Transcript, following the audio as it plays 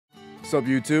What's up,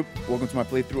 YouTube? Welcome to my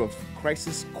playthrough of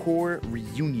Crisis Core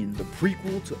Reunion, the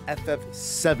prequel to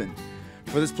FF7.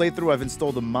 For this playthrough, I've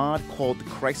installed a mod called the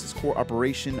Crisis Core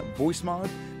Operation Voice Mod.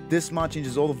 This mod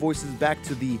changes all the voices back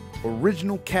to the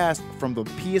original cast from the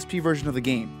PSP version of the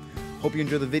game. Hope you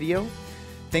enjoy the video.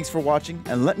 Thanks for watching,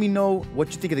 and let me know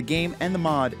what you think of the game and the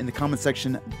mod in the comment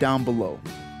section down below.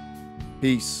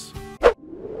 Peace.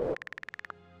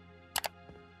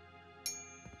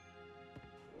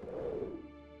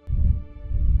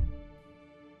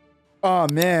 Oh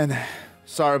man,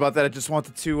 sorry about that. I just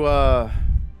wanted to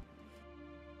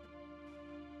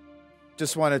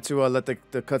let the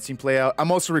cutscene play out.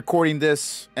 I'm also recording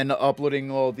this and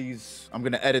uploading all these. I'm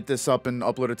gonna edit this up and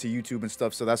upload it to YouTube and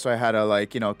stuff. So that's why I had to,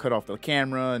 like, you know, cut off the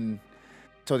camera and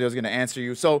told you I was gonna answer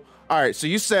you. So all right, so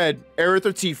you said Aerith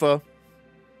or Tifa.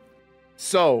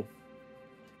 So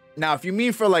now, if you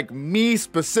mean for like me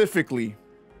specifically.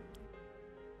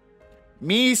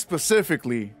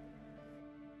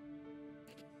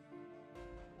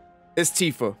 It's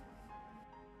Tifa.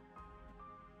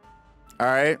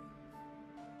 Alright?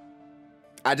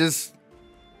 It is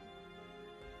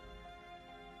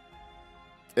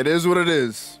what it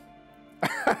is.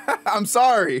 I'm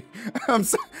sorry.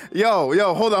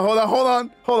 Yo, hold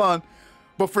on.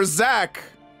 But for Zach,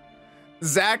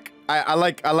 I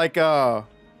like Aerith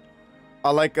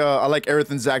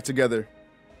and Zach together.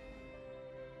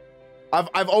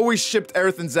 I've always shipped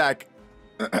Aerith and Zach.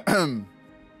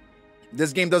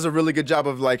 This game does a really good job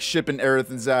of like shipping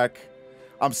Aerith and Zach.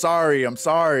 I'm sorry.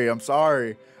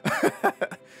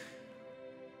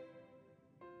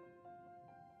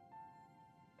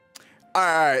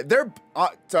 Alright, they're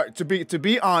to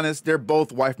be honest, they're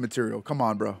both wife material. Come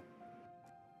on, bro.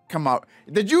 Come on.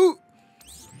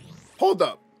 Hold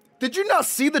up. Did you not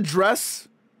see the dress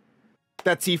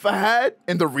that Tifa had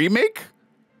in the remake?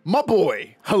 My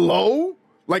boy. Hello?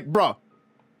 Like, bruh.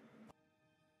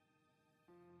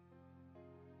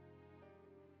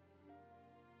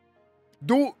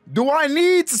 Do I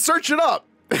need to search it up?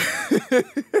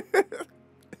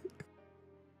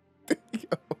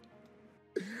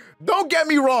 Don't get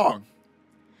me wrong.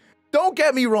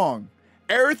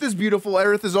 Aerith is beautiful.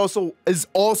 Aerith is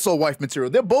also wife material.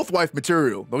 They're both wife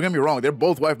material. Don't get me wrong. They're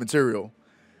both wife material.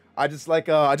 I just like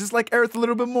Aerith a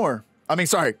little bit more. I mean,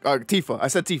 sorry, Tifa. I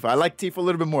said Tifa. I like Tifa a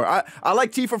little bit more. I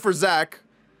like Tifa for Zach.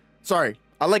 Sorry.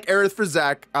 I like Aerith for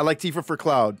Zach. I like Tifa for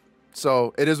Cloud.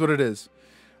 So it is what it is.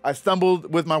 I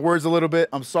stumbled with my words a little bit.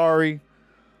 I'm sorry.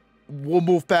 We'll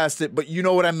move past it, but you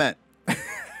know what I meant.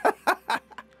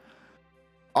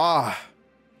 My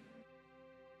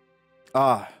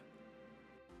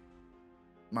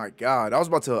God. I was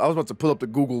about to pull up the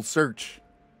Google search.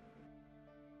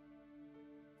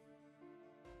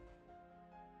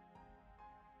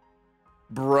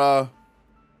 Bruh.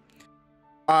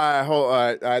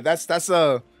 Alright, that's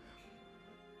a...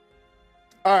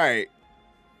 Alright.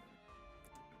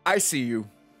 I see you.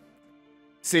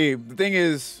 See, the thing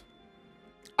is,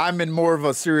 I'm in more of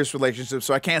a serious relationship,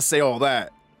 so I can't say all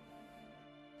that.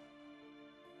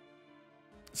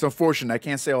 It's unfortunate, I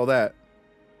can't say all that.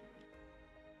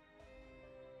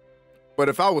 But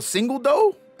if I was single,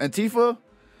 though, and Tifa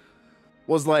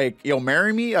was like, yo,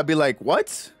 marry me, I'd be like,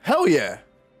 what? Hell yeah.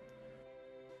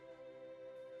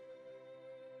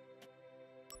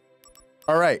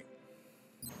 All right.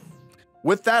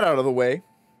 With that out of the way.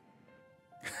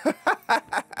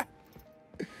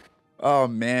 Oh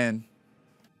man.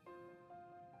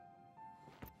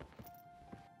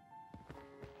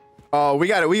 Oh, we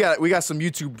got some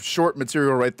YouTube short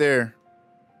material right there.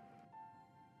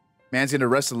 Man's gonna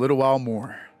rest a little while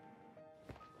more.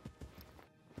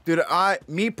 Dude,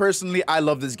 me personally, I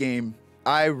love this game.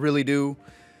 I really do.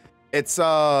 It's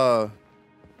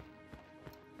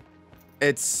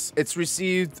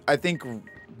received, I think,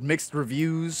 mixed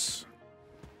reviews.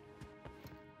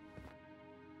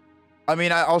 I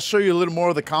mean, I'll show you a little more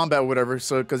of the combat or whatever,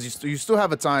 so because you still have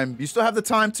the time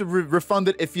to refund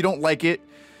it if you don't like it.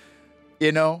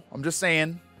 You know, I'm just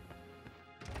saying.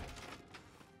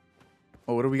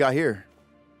 Oh, what do we got here?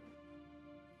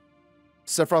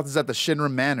 Sephiroth is at the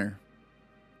Shinra Manor.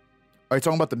 Are you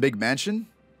talking about the big mansion?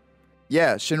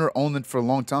 Yeah, Shinra owned it for a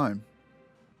long time.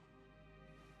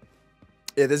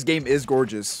 Yeah, this game is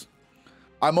gorgeous.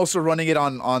 I'm also running it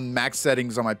on max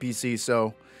settings on my PC,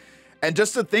 so... And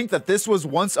just to think that this was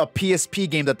once a PSP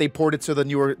game that they ported to the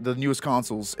newest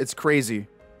consoles. It's crazy.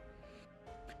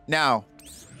 Now,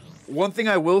 one thing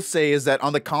I will say is that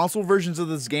on the console versions of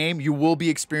this game, you will be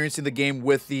experiencing the game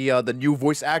with the new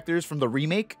voice actors from the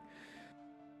remake.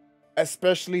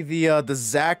 Especially the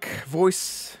Zack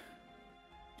voice,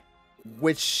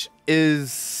 which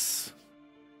is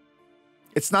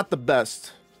It's not the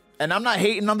best. And I'm not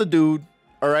hating on the dude,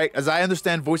 all right? As I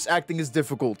understand, voice acting is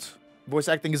difficult. Voice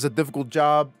acting is a difficult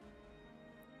job.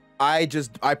 I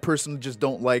personally just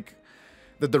don't like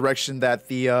the direction that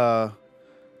the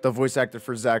voice actor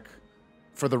for Zack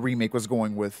for the remake was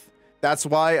going with. That's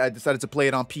why I decided to play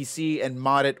it on PC and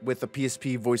mod it with the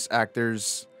PSP voice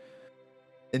actors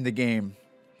in the game.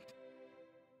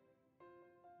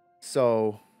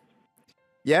 So,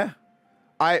 yeah.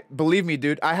 Believe me,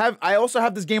 dude. I also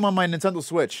have this game on my Nintendo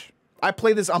Switch. I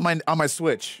play this on my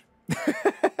Switch.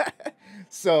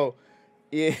 So,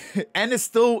 yeah, and it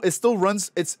still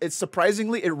runs. It's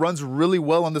surprisingly, it runs really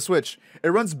well on the Switch. It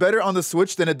runs better on the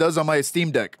Switch than it does on my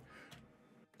Steam Deck,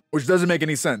 which doesn't make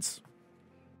any sense.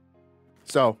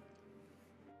 So,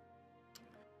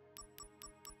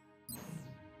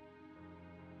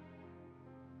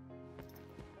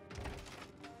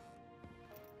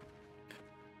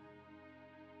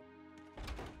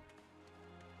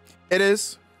 it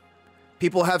is.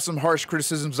 People have some harsh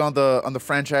criticisms on the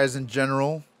franchise in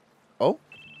general. Oh.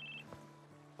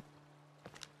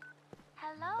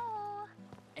 Hello.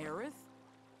 Aerith?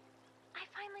 I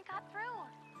finally got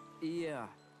through. Yeah.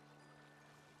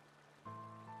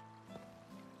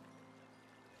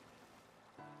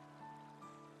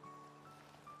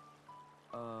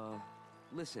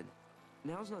 Listen,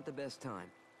 now's not the best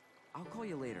time. I'll call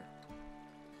you later.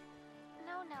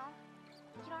 No,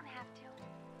 you don't have to.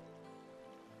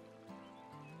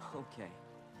 Okay.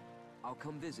 I'll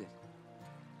come visit.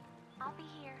 I'll be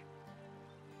here.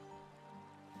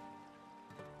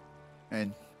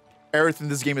 And Aerith in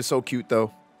this game is so cute,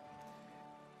 though.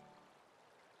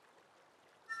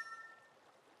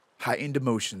 Heightened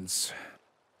emotions.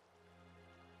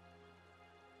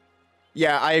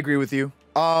 Yeah, I agree with you.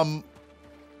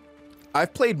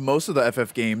 I've played most of the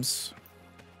FF games.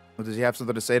 Well, does he have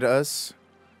something to say to us?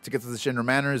 To get to the Shinra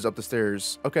Manor is up the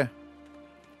stairs. Okay.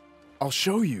 I'll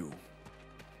show you.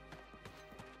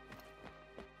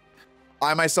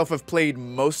 I myself have played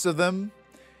most of them,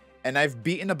 and I've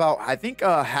beaten about, I think,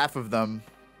 half of them.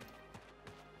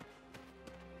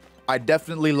 I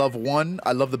definitely love 1.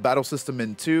 I love the battle system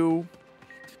in 2.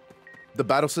 The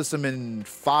battle system in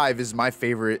 5 is my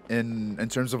favorite in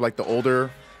terms of like the older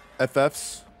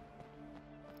FFs.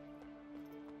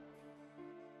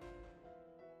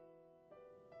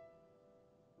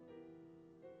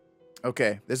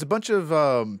 Okay, there's a bunch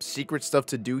of secret stuff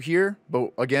to do here,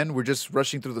 but again, we're just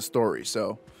rushing through the story,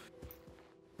 so.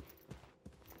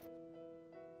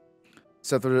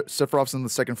 Sephiroth's on the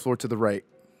 2nd floor to the right.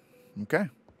 Okay.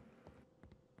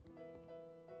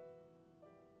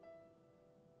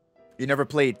 You never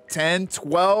played 10,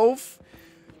 12?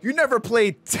 You never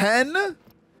played 10?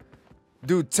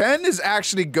 Dude, 10 is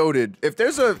actually goated. If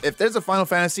there's a Final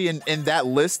Fantasy in that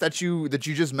list that you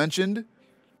just mentioned.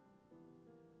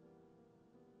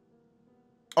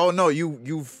 Oh no,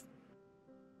 you've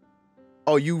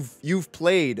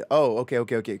played. Oh, okay.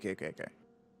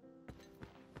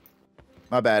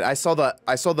 My bad. I saw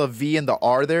the V and the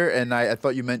R there, and I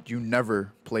thought you meant you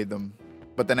never played them.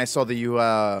 But then I saw that you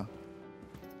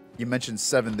mentioned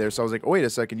 7 there, so I was like, oh, wait a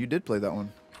second, you did play that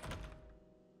one.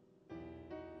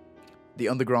 The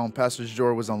underground passage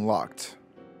door was unlocked.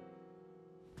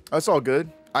 That's all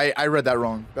good. I read that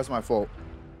wrong. That's my fault.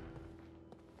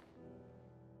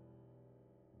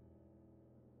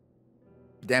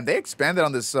 Damn, they expanded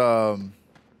on this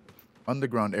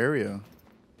underground area.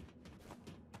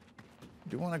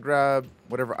 Do want to grab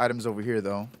whatever items over here,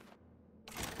 though.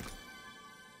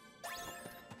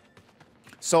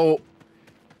 So,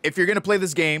 if you're going to play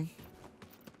this game,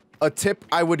 a tip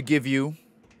I would give you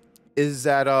is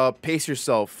that pace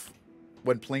yourself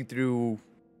when playing through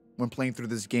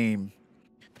this game.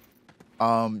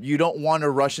 You don't want to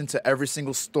rush into every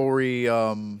single story.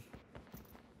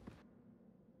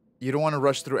 You don't want to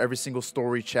rush through every single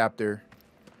story chapter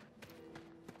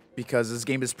because this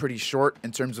game is pretty short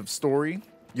in terms of story.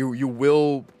 You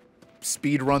will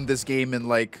speed run this game in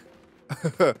like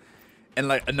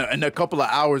in a couple of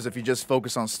hours if you just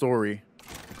focus on story.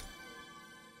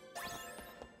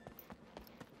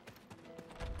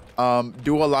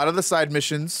 Do a lot of the side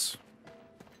missions.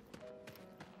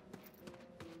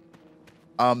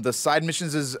 The side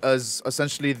missions is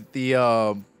essentially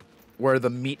the where the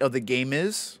meat of the game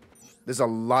is. There's a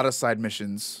lot of side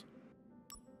missions,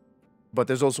 but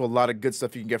there's also a lot of good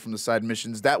stuff you can get from the side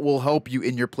missions that will help you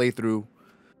in your playthrough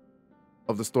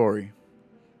of the story.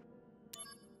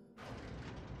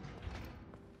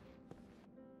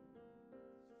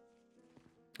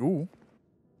 Ooh.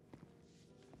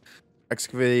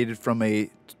 Excavated from a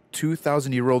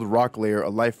 2,000-year-old rock layer, a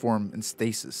life form in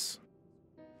stasis.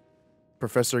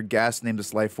 Professor Gas named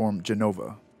this life form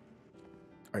Genova.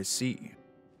 I see.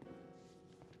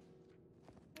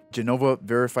 Genova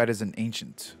verified as an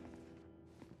ancient.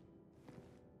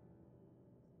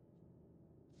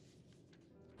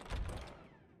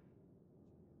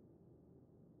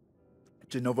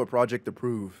 Genova project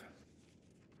approved.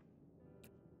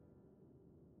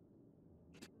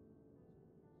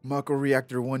 Mako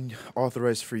Reactor 1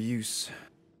 authorized for use.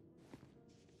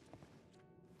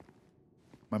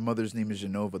 My mother's name is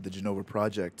Genova, the Genova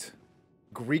Project.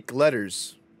 Greek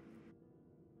letters.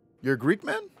 You're a Greek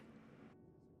man?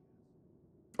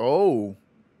 Oh.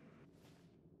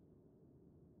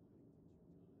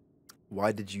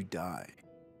 Why did you die?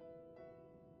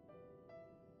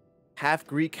 Half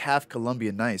Greek, half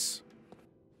Colombian. Nice.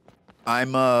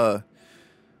 I'm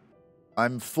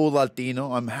full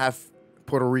Latino. I'm half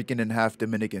Puerto Rican and half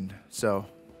Dominican. So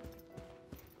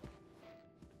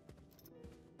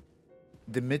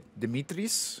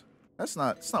Dimitris? It's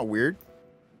not weird.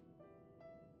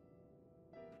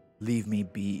 Leave me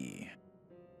be.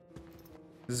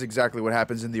 This is exactly what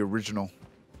happens in the original.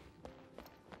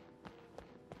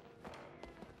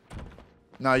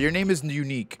 Nah, your name is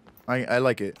unique. I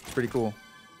like it. It's pretty cool.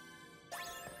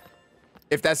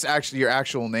 If that's actually your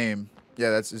actual name.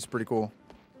 Yeah, it's pretty cool.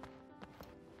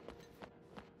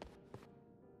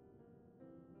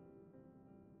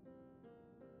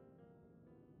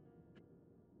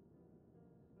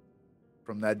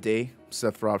 From that day,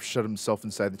 Sephiroth shut himself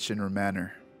inside the Shinra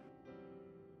Manor.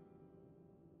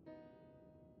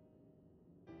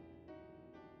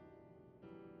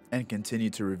 And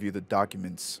continued to review the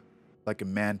documents like a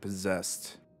man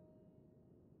possessed.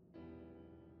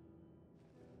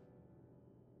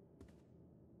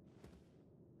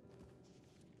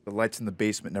 The lights in the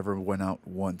basement never went out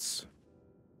once.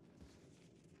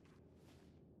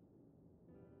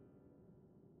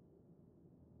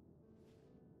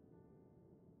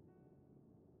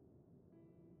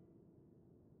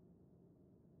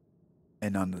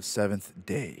 And on the seventh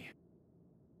day.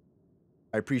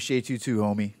 I appreciate you too,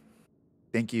 homie.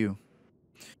 Thank you.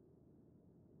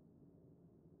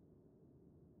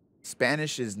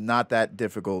 Spanish is not that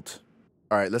difficult.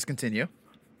 All right, let's continue.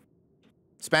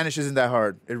 Spanish isn't that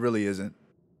hard. It really isn't.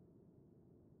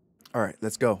 All right,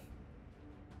 let's go.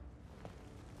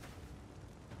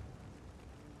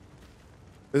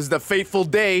 This is the fateful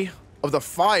day of the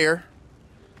fire.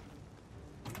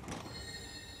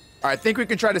 All right, I think we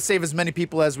can try to save as many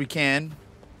people as we can.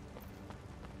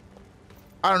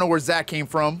 I don't know where Zach came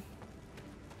from.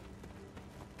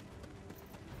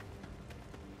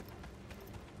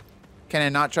 Can I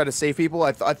not try to save people?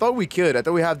 I thought we could. I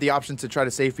thought we had the option to try to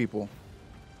save people.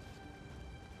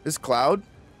 This Cloud?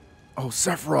 Oh,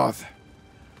 Sephiroth.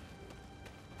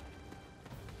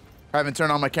 I haven't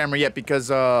turned on my camera yet because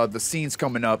the scene's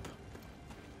coming up.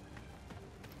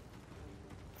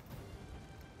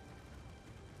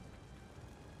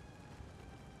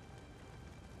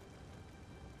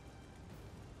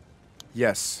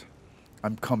 Yes,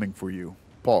 I'm coming for you.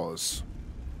 Pause.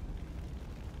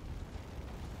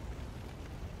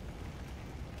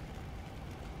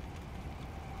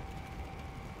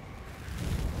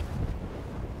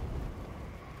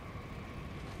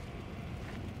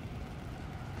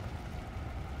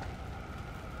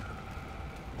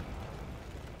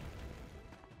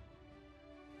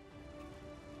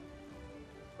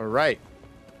 All right.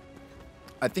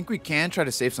 I think we can try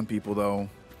to save some people, though.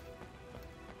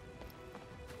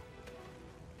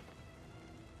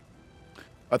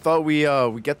 I thought we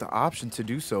get the option to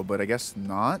do so, but I guess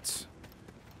not.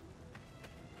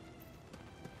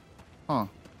 Huh.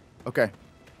 Okay.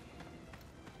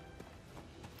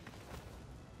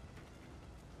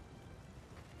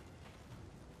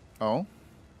 Oh?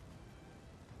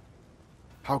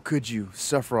 How could you,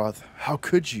 Sephiroth? How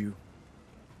could you?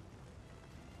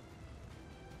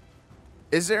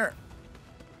 Is there...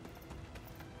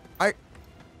 I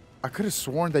could have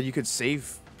sworn that you could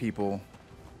save people.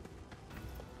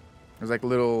 There's like a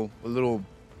little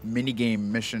mini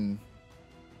game mission.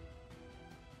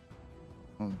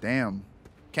 Oh damn!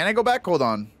 Can I go back? Hold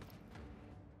on.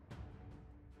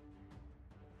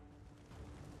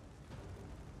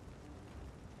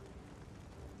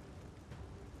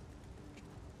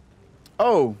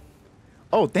 Oh,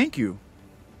 thank you.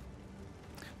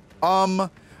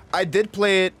 I did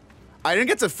play it. I didn't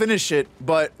get to finish it,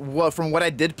 but from what I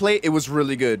did play, it was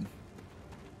really good.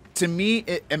 To me,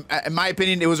 in my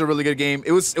opinion, it was a really good game.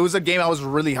 It was a game I was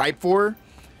really hyped for,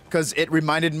 because it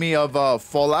reminded me of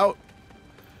Fallout.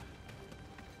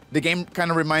 The game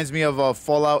kind of reminds me of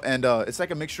Fallout, and it's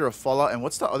like a mixture of Fallout and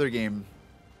what's the other game?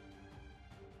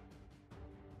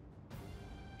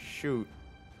 Shoot.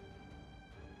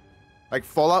 Like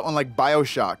Fallout and like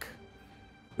BioShock.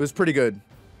 It was pretty good.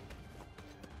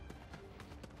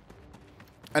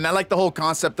 And I like the whole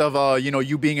concept of, you know,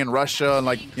 you being in Russia and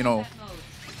like, you know,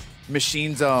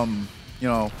 machines, you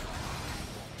know,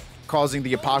 causing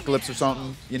the apocalypse or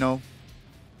something, you know.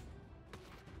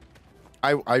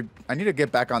 I need to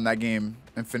get back on that game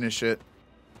and finish it.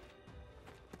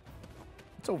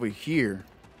 It's over here.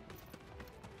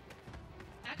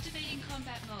 Activating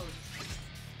combat mode.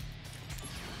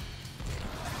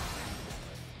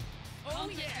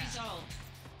 Conflict resolved.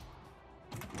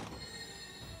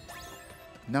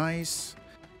 Nice.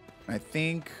 I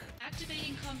think,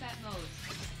 Activating combat mode.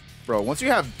 bro, once you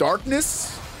have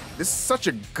darkness, this is such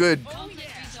a good, Conflict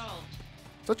resolved.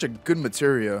 such a good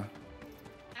materia.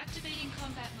 Activating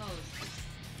combat mode.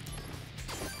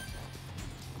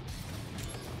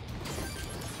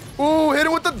 Ooh, hit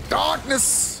him with the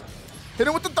darkness. Hit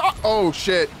him with the dark. Oh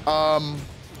shit. Can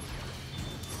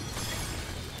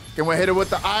we hit it with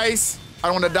the ice? I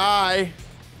don't want to die.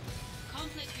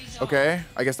 Conflict resolved. Okay,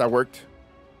 I guess that worked.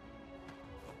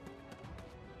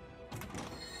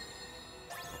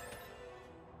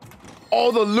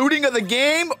 Oh, the looting of the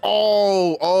game.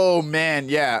 Oh man,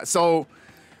 yeah. So,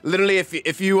 literally,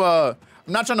 if you I'm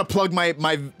not trying to plug my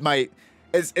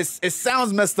it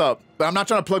sounds messed up, but I'm not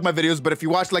trying to plug my videos. But if you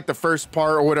watch like the first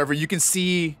part or whatever, you can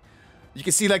see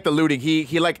like the looting.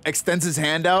 He like extends his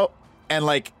hand out and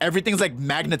like everything's like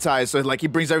magnetized, so like he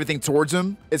brings everything towards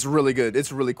him. It's really good.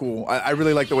 It's really cool. I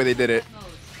really like the way they did it.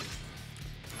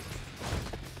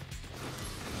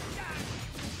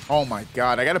 Oh my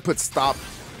god, I gotta put stop.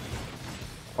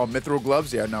 Oh, mithril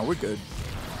gloves? Yeah, no, we're good.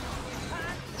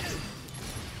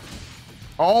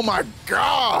 Oh my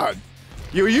god!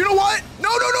 Yo, you know what? No,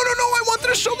 I wanted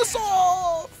to show this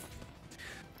off!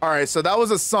 Alright, so that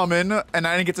was a summon, and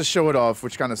I didn't get to show it off,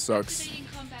 which kind of sucks. Activating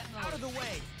combat mode. Out of the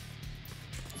way.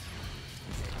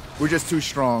 We're just too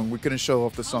strong. We couldn't show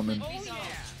off the summon. Conflict resolved.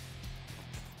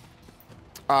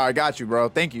 I got you, bro.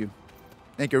 Thank you.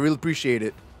 Thank you. I really appreciate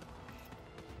it.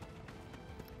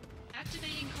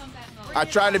 Activating combat mode. I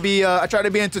try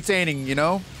to be entertaining, you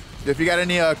know? If you got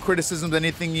any criticisms,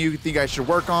 anything you think I should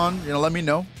work on, you know, let me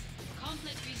know.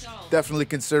 Conflict resolved. Definitely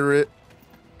consider it.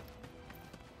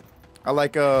 I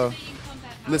like Activating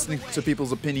combat mode. listening to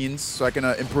people's opinions so I can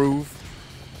improve.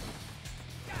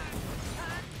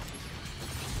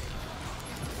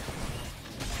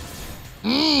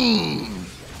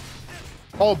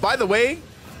 Oh, by the way,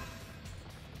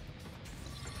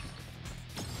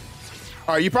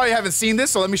 all right, you probably haven't seen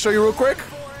this, so let me show you real quick.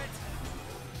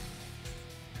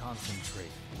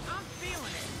 Concentrate. I'm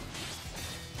feeling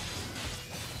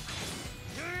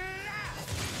it.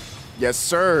 Yes,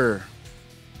 sir.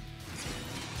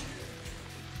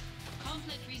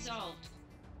 Conflict resolved.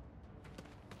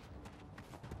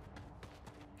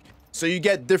 So you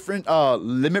get different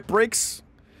limit breaks.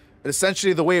 And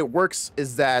essentially, the way it works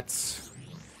is that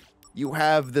you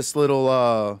have this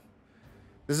little.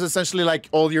 This is essentially like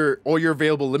all your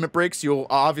available limit breaks. You'll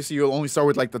only start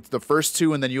with like the first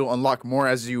two, and then you'll unlock more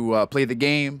as you play the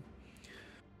game.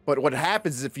 But what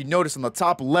happens is, if you notice on the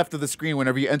top left of the screen,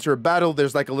 whenever you enter a battle,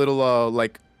 there's like a little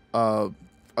a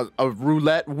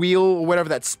roulette wheel or whatever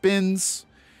that spins.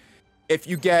 If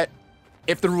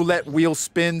the roulette wheel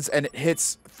spins and it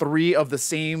hits 3 of the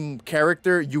same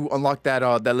character, you unlock that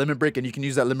limit break, and you can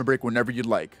use that limit break whenever you'd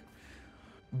like.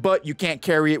 But you can't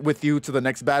carry it with you to the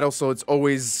next battle, so it's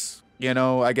always, you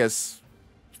know, I guess,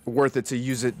 worth it to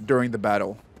use it during the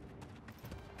battle.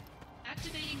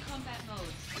 Activating combat mode.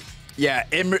 Yeah,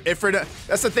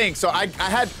 that's the thing. So I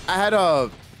had I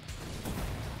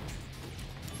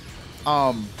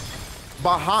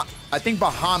think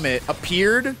Bahamut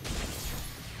appeared.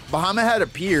 Bahamut had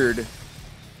appeared.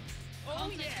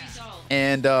 Conflict resolved.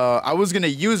 And I was gonna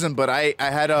use him, but I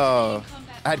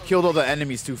had killed all the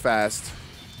enemies too fast.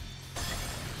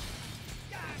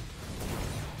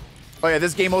 Oh yeah,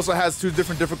 this game also has 2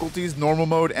 different difficulties: normal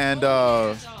mode and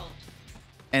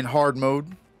Resolved. hard mode.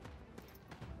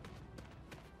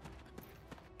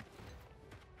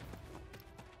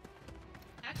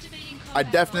 Activating combat I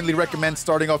definitely mode. recommend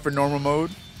starting off in normal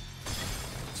mode,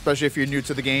 especially if you're new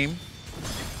to the game.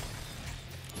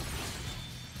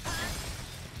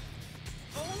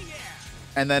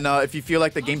 And then if you feel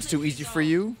like the game's too easy for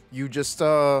you, you just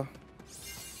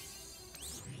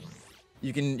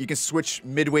you can switch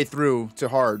midway through to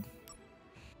hard.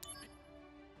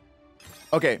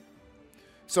 Okay.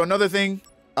 So another thing,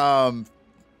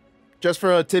 just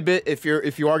for a tidbit, if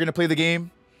you are gonna play the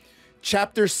game,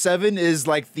 Chapter 7 is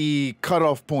like the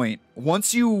cutoff point.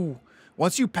 Once you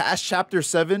pass Chapter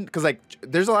 7, because like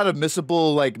there's a lot of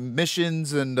missable like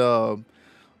missions and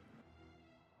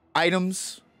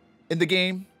items in the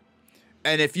game.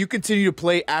 And if you continue to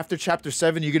play after chapter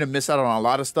 7, you're gonna miss out on a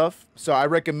lot of stuff. So I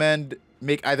recommend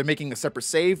either making a separate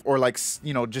save or like,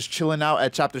 you know, just chilling out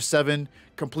at chapter 7,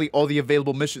 complete all the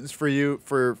available missions for you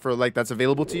for like that's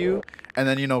available to you, and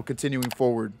then, you know, continuing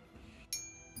forward.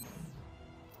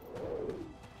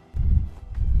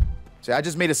 So I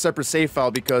just made a separate save file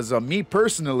because me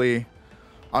personally,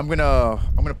 I'm gonna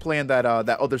play in that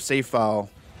that other save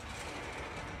file.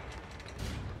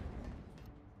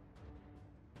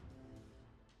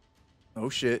 Oh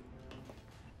shit.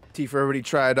 Tifa already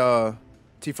tried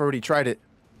it.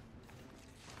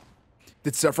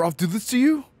 Did Sephiroth do this to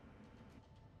you?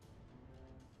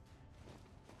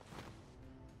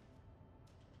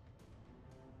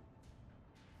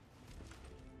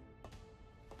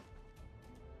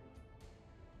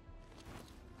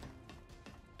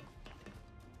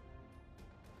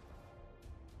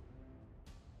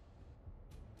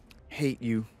 Hate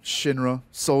you, Shinra,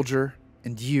 Soldier,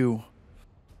 and you.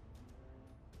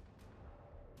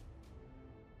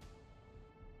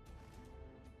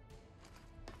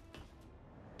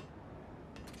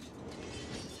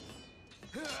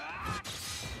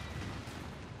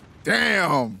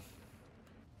 Damn.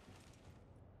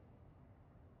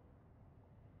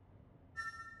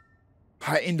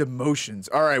 Heightened emotions.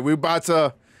 All right, we're about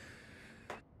to.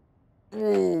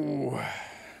 Ooh.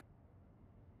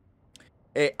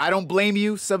 Hey, I don't blame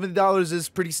you. $70 is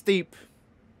pretty steep.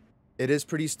 It is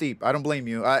pretty steep. I don't blame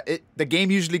you. The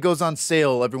game usually goes on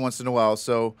sale every once in a while,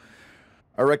 so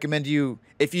I recommend you.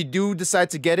 If you do decide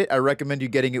to get it, I recommend you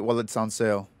getting it while it's on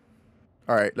sale.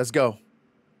 All right, let's go.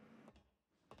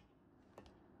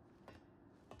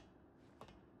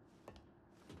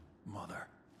 Mother,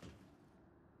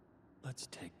 let's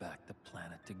take back the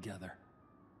planet together.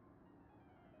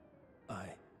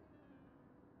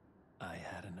 I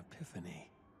had an epiphany.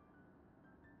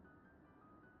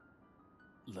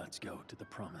 Let's go to the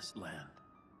promised land.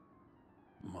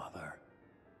 Mother.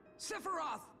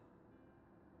 Sephiroth!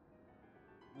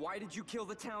 Why did you kill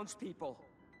the townspeople?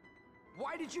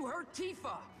 Why did you hurt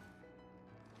Tifa?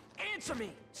 Answer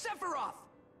me, Sephiroth!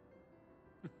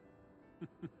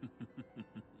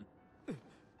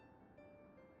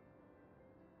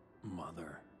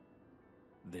 Mother,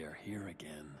 they're here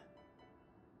again.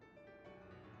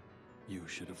 You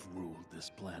should have ruled this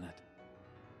planet.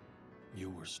 You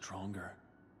were stronger,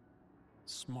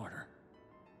 smarter,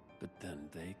 but then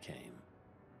they came.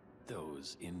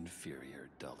 Those inferior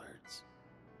dullards.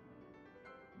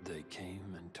 They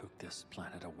came and took this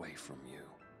planet away from you.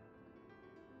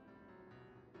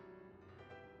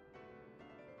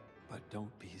 But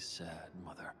don't be sad,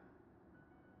 Mother.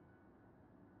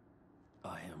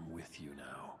 I am with you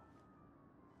now.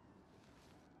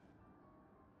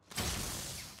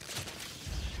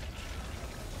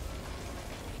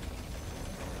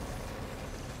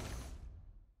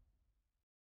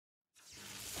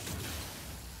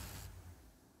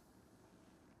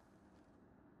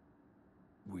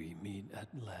 We meet at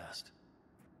last,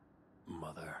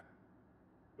 Mother.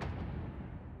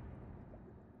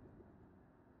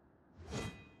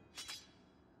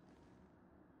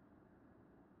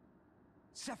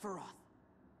 Sephiroth,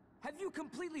 have you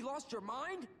completely lost your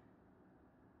mind?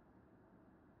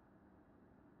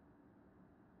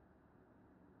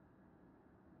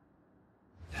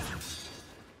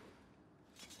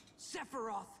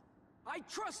 Sephiroth, I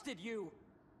trusted you!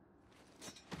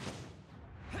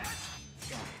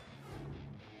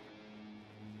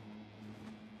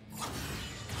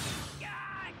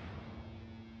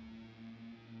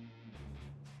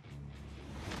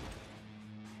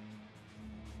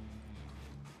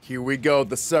 Here we go,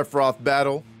 the Sephiroth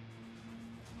battle.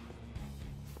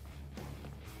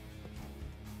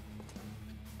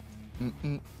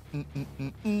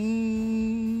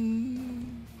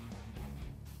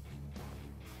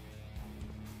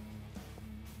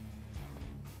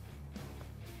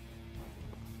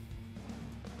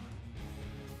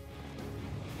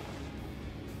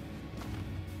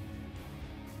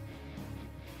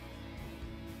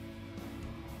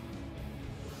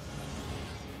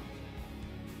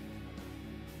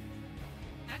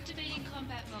 Activating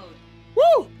combat mode.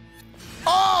 Woo!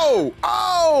 Oh!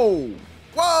 Oh!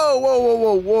 Whoa, whoa, whoa,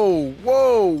 whoa, whoa,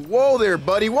 whoa, whoa there,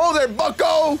 buddy. Whoa there,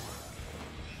 bucko!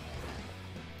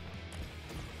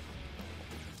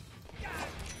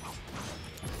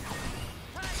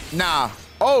 Nah.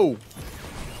 Oh!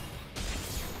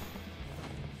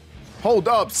 Hold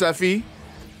up, Sephi.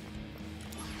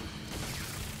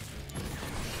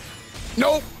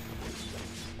 Nope.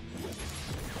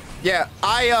 Yeah,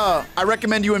 I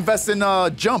recommend you invest in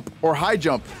jump or high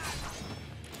jump.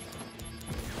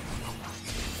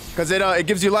 Because it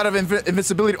gives you a lot of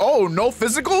invincibility. Oh, no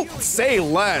physical? Say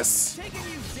less. Taking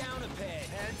you down a peg.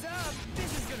 Heads up.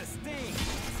 This is gonna sting.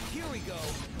 Here we go.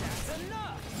 That's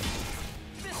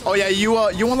enough. Oh yeah, you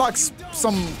unlock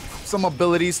some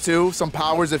abilities too, some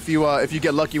powers if you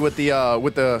get lucky with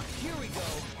the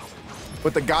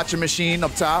gotcha machine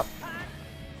up top.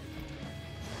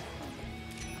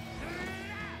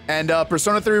 And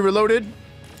Persona 3 Reloaded,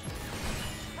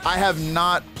 I have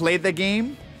not played the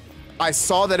game. I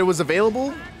saw that it was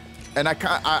available, and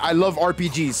I love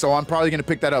RPGs, so I'm probably gonna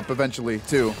pick that up eventually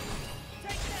too.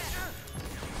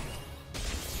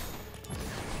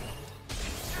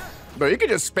 Bro, you can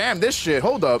just spam this shit.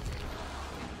 Hold up.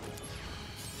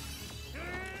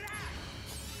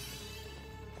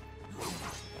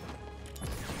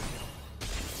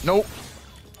 Nope.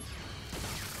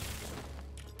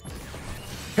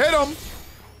 Hit him!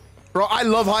 Bro, I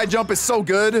love high jump. It's so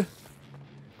good.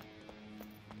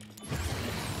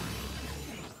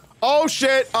 Oh,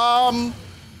 shit. Fuck.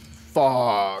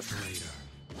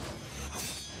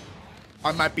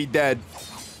 I might be dead.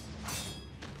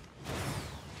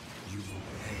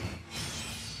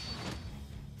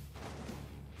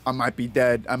 I might be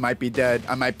dead. I might be dead.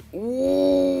 I might.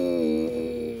 Ooh.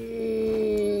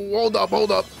 Hold up,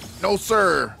 hold up. No,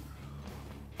 sir.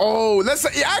 Oh, let's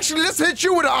hit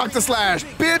you with an Octaslash,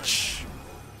 bitch.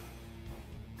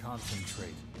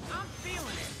 Concentrate. I'm feeling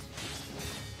it.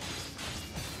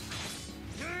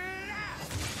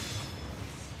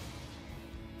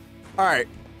 All right.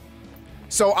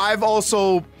 So I've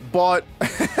also bought. So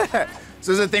this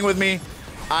is the thing with me.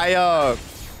 I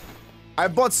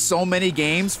bought so many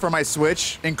games for my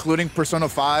Switch, including Persona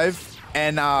 5,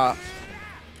 and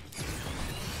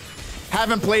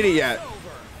haven't played it yet.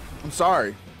 I'm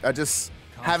sorry. I just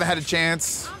haven't had a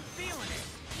chance. I'm feeling it.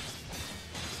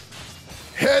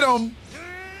 Hit him.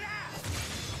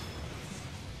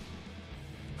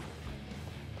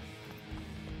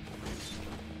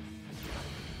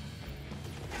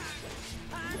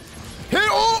 Hit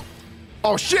him.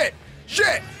 Oh, shit.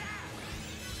 Shit.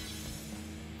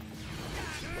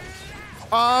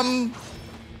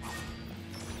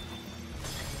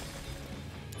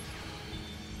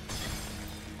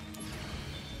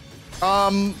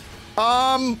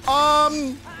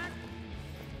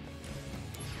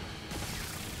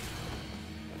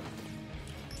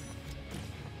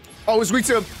 Oh, it's weak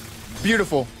to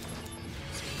beautiful.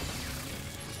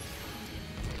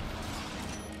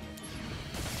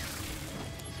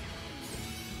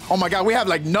 Oh my god, we have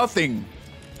like nothing.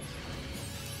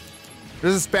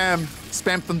 This is spam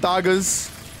Thundagas.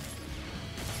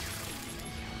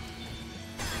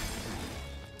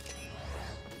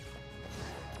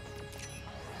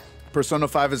 Persona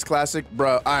 5 is classic,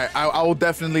 bro. Alright, I will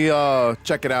definitely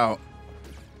check it out.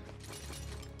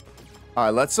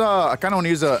 Alright, let's I kinda wanna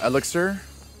use a elixir.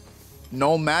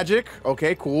 No magic.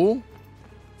 Okay, cool.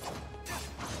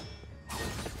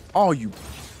 Oh, you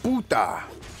puta.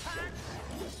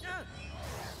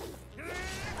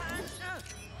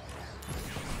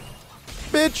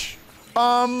 Bitch.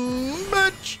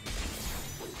 Bitch.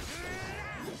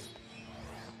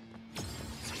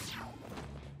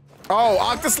 Oh,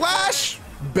 Octaslash?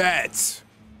 Bet.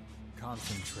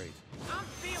 Concentrate. I'm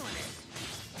feeling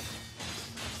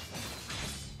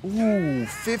it. Ooh,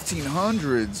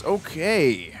 1500s.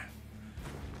 Okay.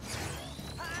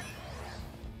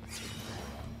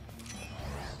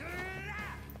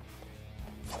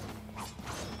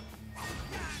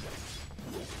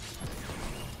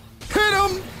 Hit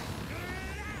him!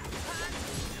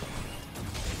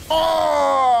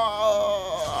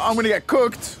 Oh, I'm gonna get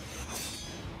cooked.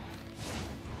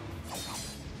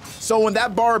 So when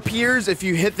that bar appears, if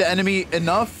you hit the enemy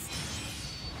enough,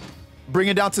 bring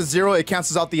it down to 0, it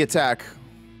cancels out the attack.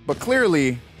 But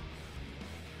clearly,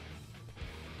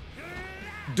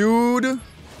 dude,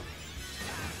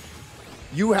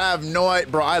 you have no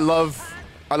idea, bro. I love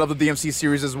the DMC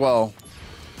series as well.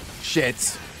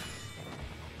 Shit.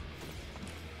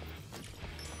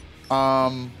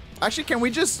 Actually, can we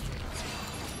just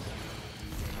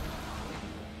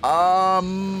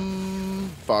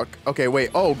fuck. Okay, wait.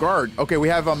 Oh, guard. Okay, we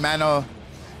have a mana.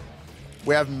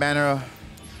 We have mana.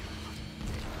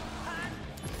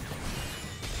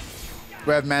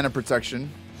 We have mana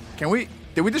protection. Can we?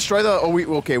 Did we destroy the? Oh,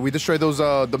 we destroyed those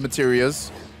the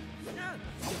materias.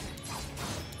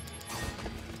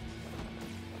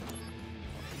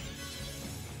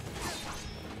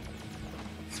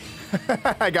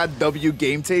 I got W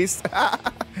game taste.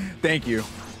 Thank you.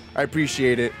 I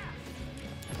appreciate it.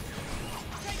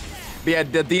 But yeah,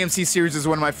 the DMC series is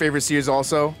one of my favorite series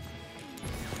also.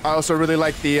 I also really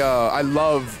like the, I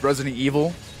love Resident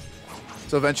Evil.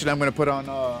 So eventually I'm gonna put on,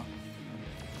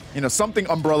 you know, something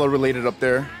umbrella related up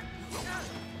there.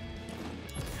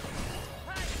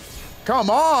 Come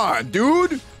on,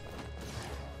 dude.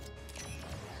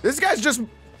 This guy's just,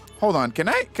 hold on. Can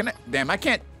I, damn, I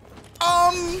can't.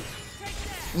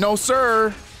 No,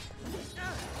 sir.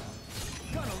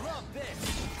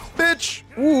 Bitch.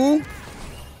 Ooh.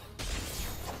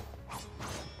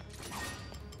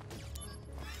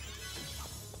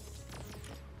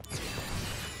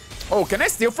 Oh, can I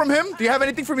steal from him? Do you have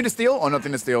anything for me to steal? Oh,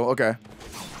 nothing to steal. Okay.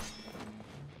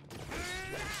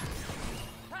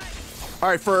 All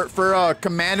right, for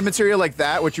command material like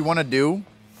that, what you want to do,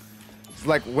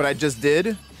 like what I just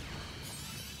did,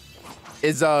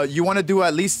 is you want to do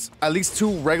at least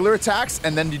 2 regular attacks,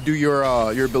 and then you do your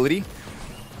ability.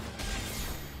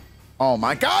 Oh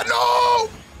my God, no!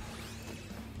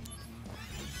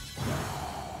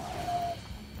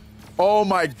 Oh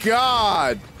my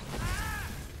God!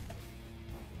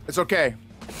 It's okay.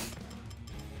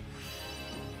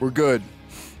 We're good.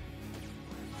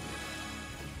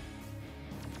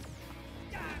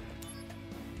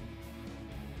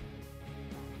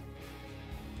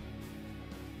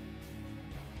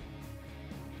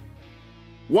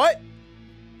 What?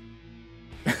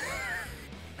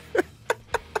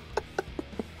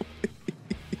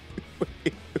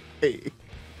 Wait.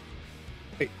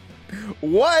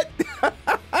 What?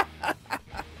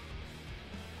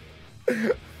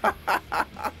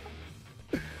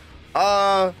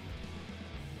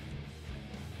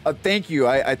 Thank you.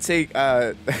 I take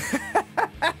I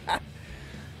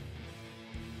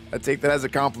take that as a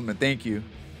compliment. Thank you.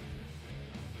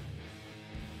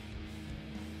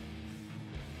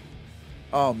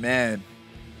 Oh man.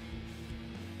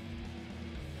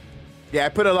 Yeah, I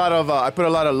put a lot of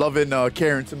love and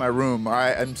care into my room. All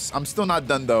right, I'm still not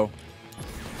done though.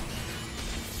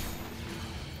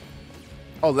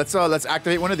 Oh, let's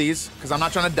activate one of these because I'm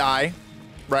not trying to die,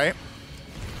 right?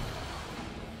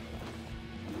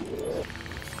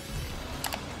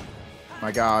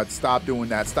 My God, stop doing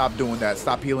that. Stop doing that.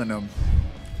 Stop healing him.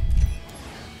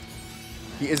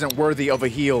 He isn't worthy of a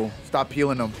heal. Stop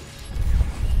healing him.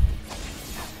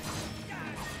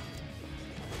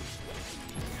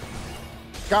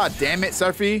 God damn it,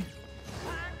 Sephi.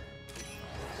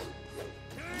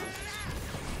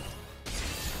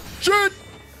 Shit!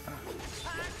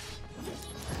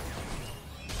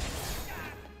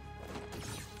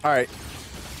 All right.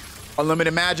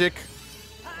 Unlimited magic.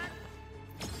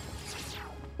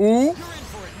 Ooh.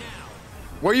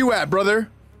 Where you at, brother?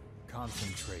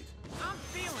 Concentrate. I'm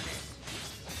feeling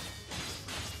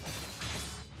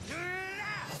it.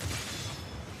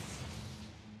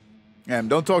 Damn,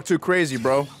 don't talk too crazy,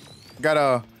 bro.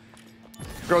 Girl's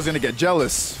gonna get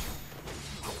jealous.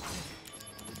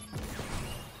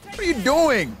 What are you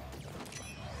doing?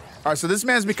 All right, so this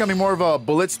man's becoming more of a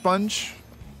bullet sponge.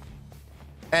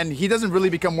 And he doesn't really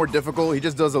become more difficult. He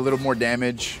just does a little more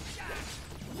damage.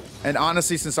 And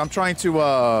honestly, since I'm trying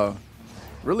to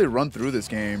really run through this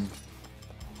game.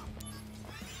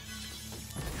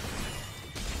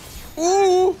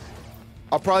 Ooh!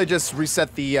 I'll probably just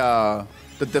reset the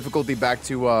difficulty back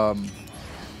to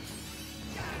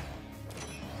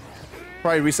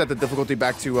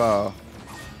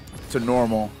to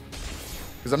normal.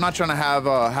 Because I'm not trying to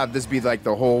have this be like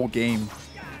the whole game.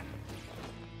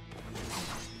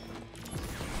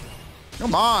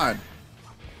 Come on.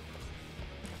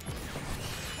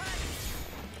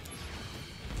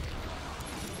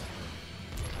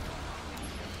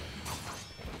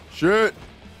 Shit.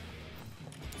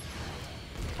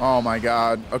 Oh my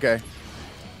God. Okay.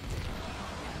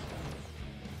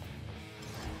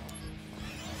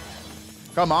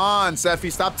 Come on,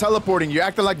 Sephi. Stop teleporting. You're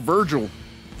acting like Virgil.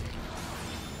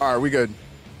 All right, we good.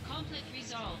 Conflict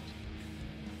resolved.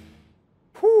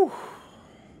 Whew.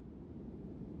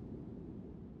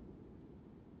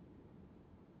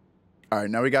 All right,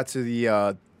 now we got to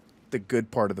the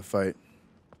good part of the fight.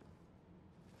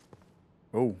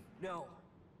 Oh. No.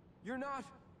 You're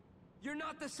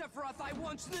not the Sephiroth I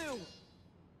once knew!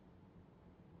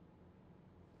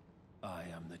 I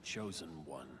am the chosen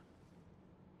one.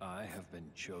 I have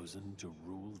been chosen to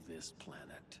rule this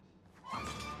planet.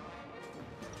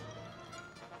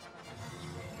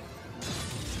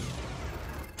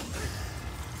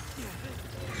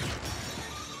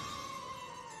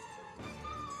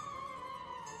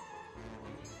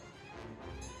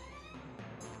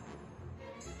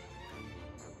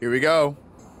 Here we go.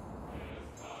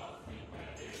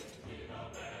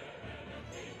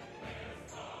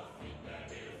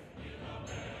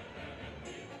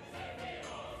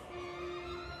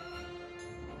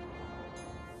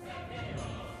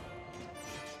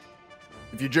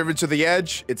 If If you're driven to the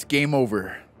edge, it's game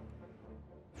over.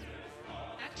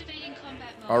 Activating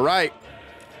combat mode. All right.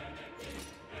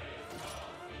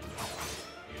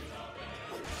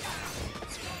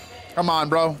 Come on,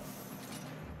 bro.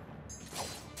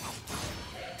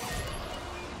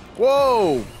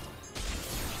 Whoa.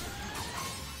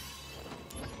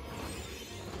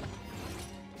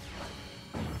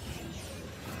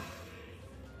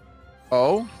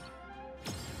 Oh.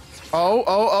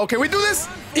 Oh, can we do this?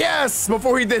 Yes,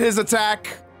 before he did his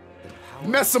attack.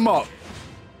 Mess him up.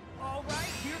 All right,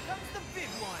 here comes the big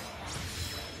one.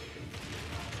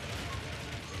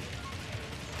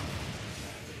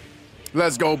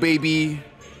 Let's go, baby.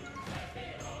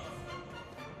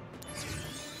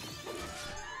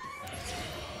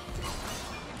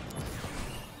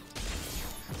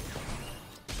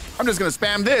 I'm just gonna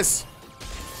spam this.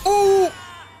 Ooh.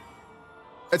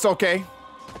 It's okay.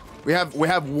 We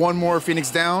have one more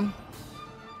Phoenix down.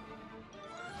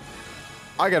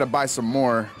 I gotta buy some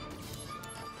more.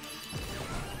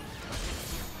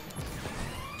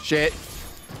 Shit.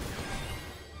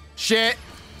 Shit.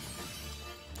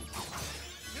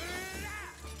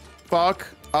 Fuck.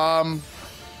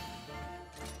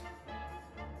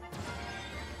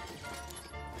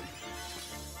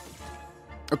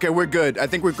 Okay, we're good. I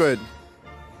think we're good.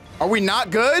 Are we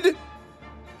not good?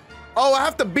 Oh, I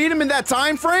have to beat him in that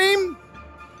time frame?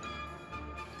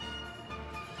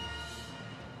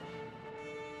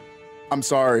 I'm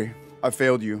sorry. I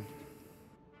failed you.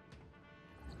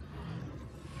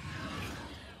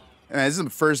 Man, this is the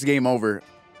first game over.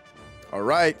 All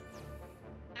right.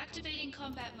 Activating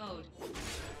combat mode.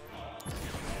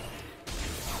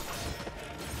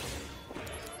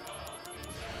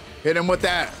 Hit him with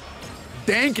that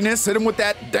dankness. Hit him with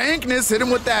that dankness. Hit him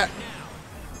with that.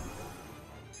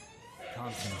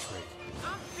 Concentrate.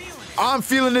 I'm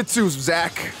feeling it too,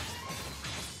 Zach.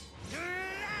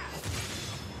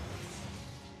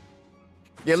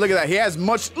 Yeah, look at that. He has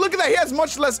much. Look at that. He has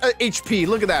much less HP.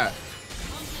 Look at that.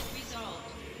 Conflict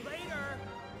resolved. Later.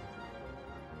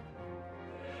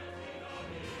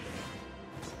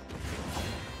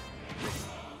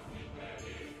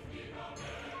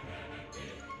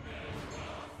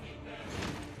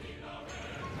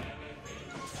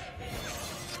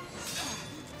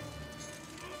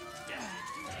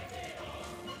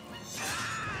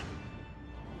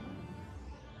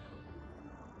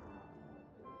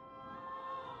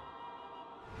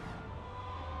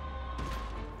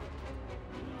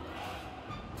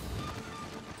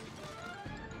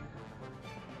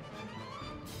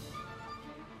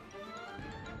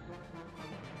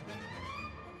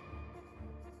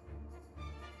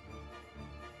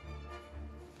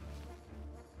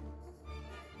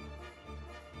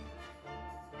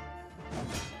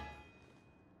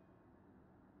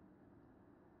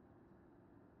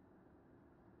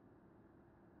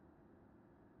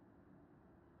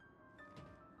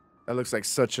 That looks like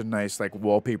such a nice like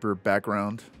wallpaper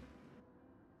background.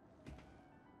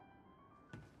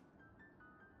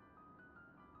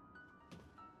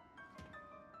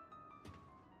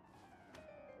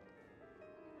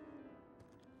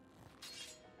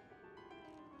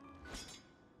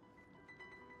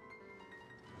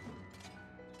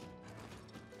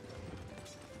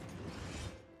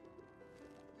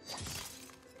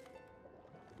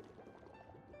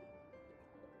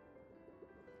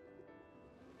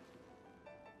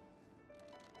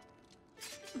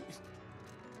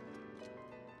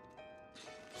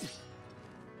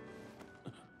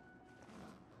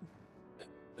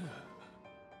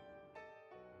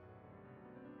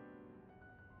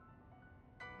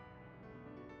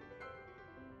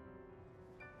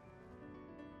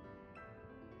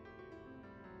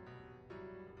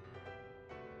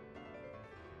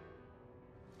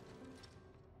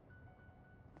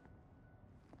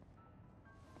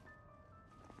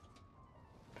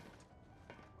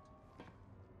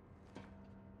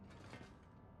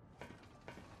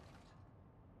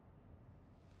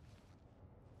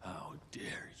 How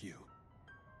dare you?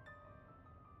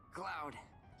 Cloud.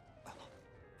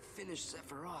 Finish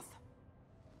Sephiroth.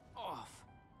 Off.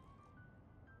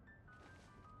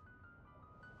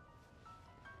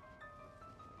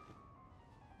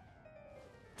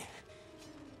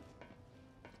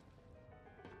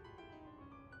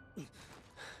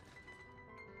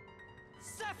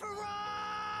 Sephiroth!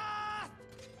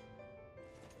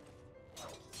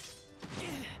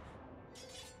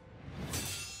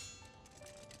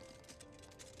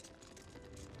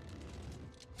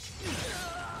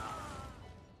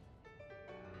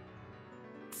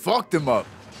 Fucked him up.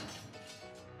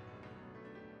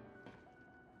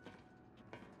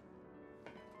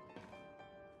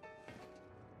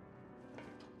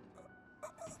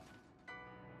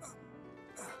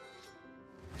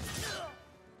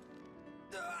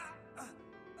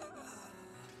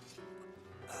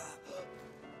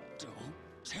 Don't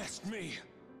test me!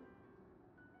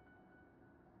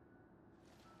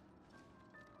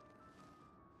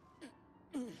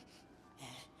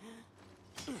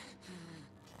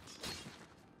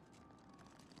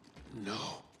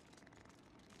 No.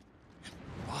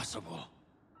 Impossible.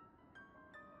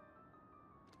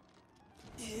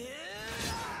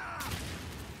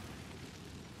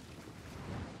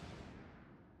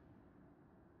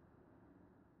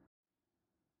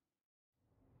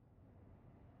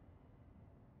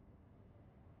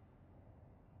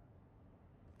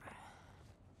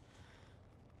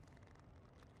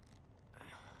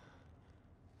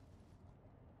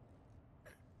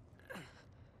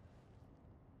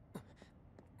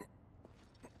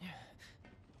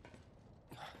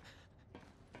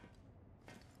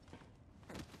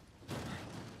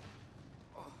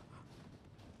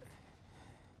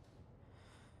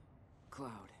 Cloud.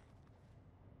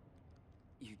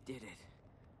 You did it.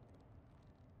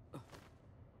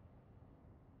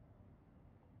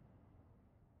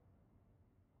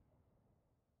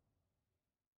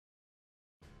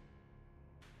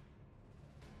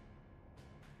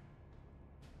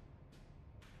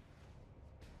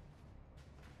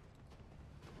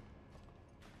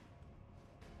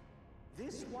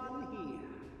 This one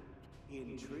here.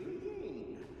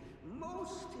 Intriguing.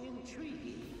 Most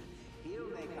intriguing.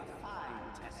 He'll make a fine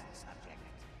test subject.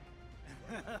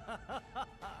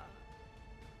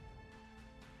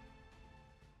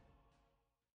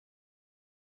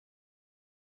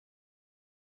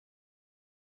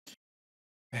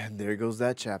 And there goes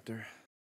that chapter.